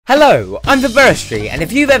Hello, I'm Faberistry, and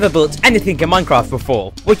if you've ever built anything in Minecraft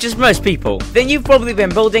before, which is most people, then you've probably been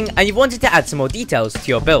building and you wanted to add some more details to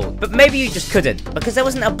your build, but maybe you just couldn't, because there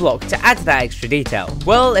wasn't a block to add that extra detail.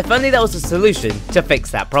 Well, if only there was a solution to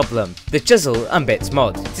fix that problem, the Chisel and Bits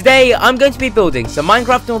mod. Today, I'm going to be building some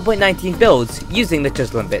Minecraft 1.19 builds using the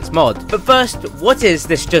Chisel and Bits mod. But first, what is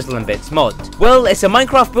this Chisel and Bits mod? Well, it's a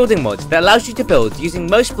Minecraft building mod that allows you to build using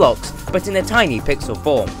most blocks, but in a tiny pixel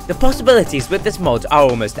form. The possibilities with this mod are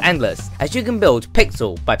almost endless, as you can build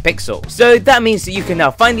pixel by pixel. So that means that you can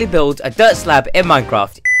now finally build a dirt slab in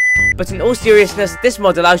Minecraft. But in all seriousness, this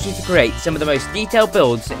mod allows you to create some of the most detailed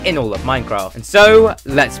builds in all of Minecraft. And so,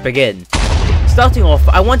 let's begin. Starting off,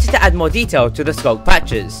 I wanted to add more detail to the Sculk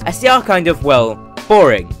patches, as they are kind of, well,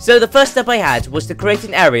 boring. So the first step I had was to create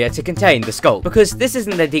an area to contain the Sculk, because this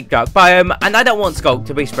isn't a deep dark biome and I don't want Sculk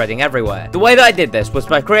to be spreading everywhere. The way that I did this was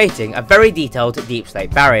by creating a very detailed deep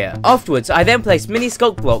slate barrier. Afterwards, I then placed mini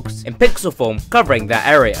Sculk blocks in pixel form covering that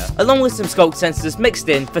area, along with some Sculk sensors mixed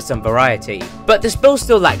in for some variety. But this build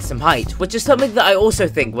still lacks some height, which is something that I also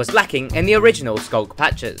think was lacking in the original Sculk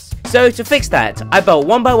patches. So to fix that, I built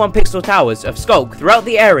 1x1 pixel towers of Sculk throughout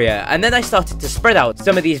the area, and then I started to spread out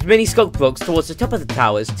some of these mini Sculk blocks towards the top of the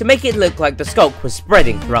towers to make it look like the Sculk was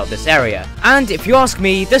spreading throughout this area. And if you ask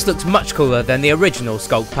me, this looks much cooler than the original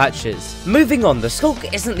Sculk patches. Moving on, the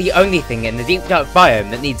Sculk isn't the only thing in the deep dark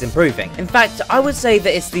biome that needs improving. In fact, I would say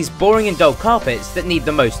that it's these boring and dull carpets that need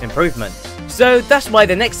the most improvement. So that's why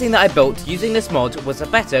the next thing that I built using this mod was a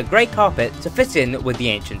better grey carpet to fit in with the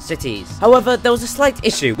ancient cities. However, there was a slight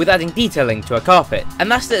issue with adding detailing to a carpet,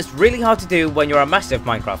 and that's that it's really hard to do when you're a massive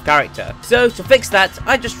Minecraft character. So to fix that,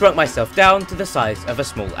 I just shrunk myself down to the size of a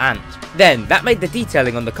small ant. Then that made the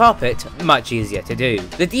detailing on the carpet much easier to do.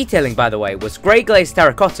 The detailing, by the way, was grey glazed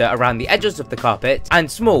terracotta around the edges of the carpet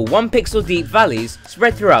and small 1 pixel deep valleys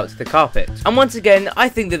spread throughout the carpet. And once again, I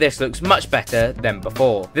think that this looks much better than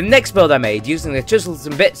before. The next build I made using the Chisels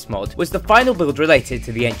and Bits mod was the final build related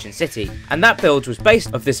to the ancient city, and that build was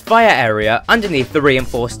based off this fire area underneath the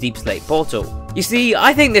reinforced deep slate portal. You see,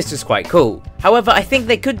 I think this is quite cool. However, I think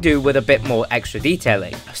they could do with a bit more extra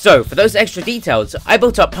detailing. So, for those extra details, I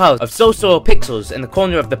built up piles of soul soil pixels in the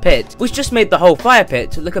corner of the pit, which just made the whole fire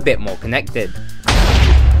pit look a bit more connected.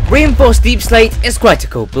 Reinforced deep slate is quite a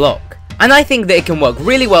cool block, and I think that it can work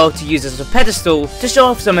really well to use as a pedestal to show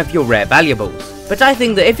off some of your rare valuables. But I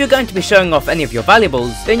think that if you're going to be showing off any of your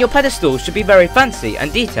valuables, then your pedestal should be very fancy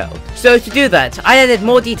and detailed. So to do that, I added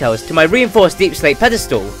more details to my reinforced deep slate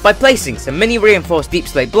pedestal by placing some mini reinforced deep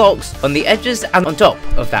slate blocks on the edges and on top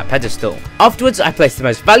of that pedestal. Afterwards, I placed the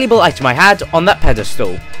most valuable item I had on that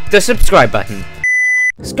pedestal, the subscribe button.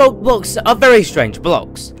 Sculk blocks are very strange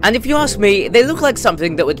blocks, and if you ask me, they look like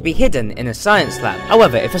something that would be hidden in a science lab.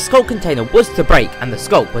 However, if a Sculk container was to break and the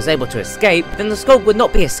Sculk was able to escape, then the Sculk would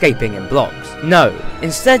not be escaping in blocks. No,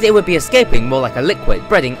 instead it would be escaping more like a liquid,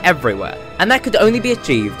 spreading everywhere. And that could only be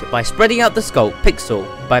achieved by spreading out the Sculk pixel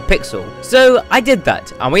by pixel. So I did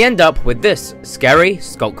that, and we end up with this scary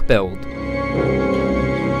Sculk build.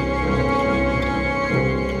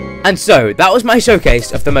 And so, that was my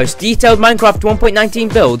showcase of the most detailed Minecraft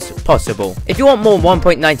 1.19 builds possible. If you want more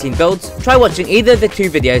 1.19 builds, try watching either of the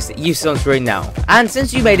two videos that you see on screen now. And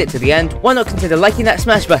since you made it to the end, why not consider liking that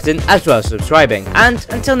smash button as well as subscribing. And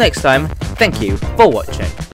until next time, thank you for watching.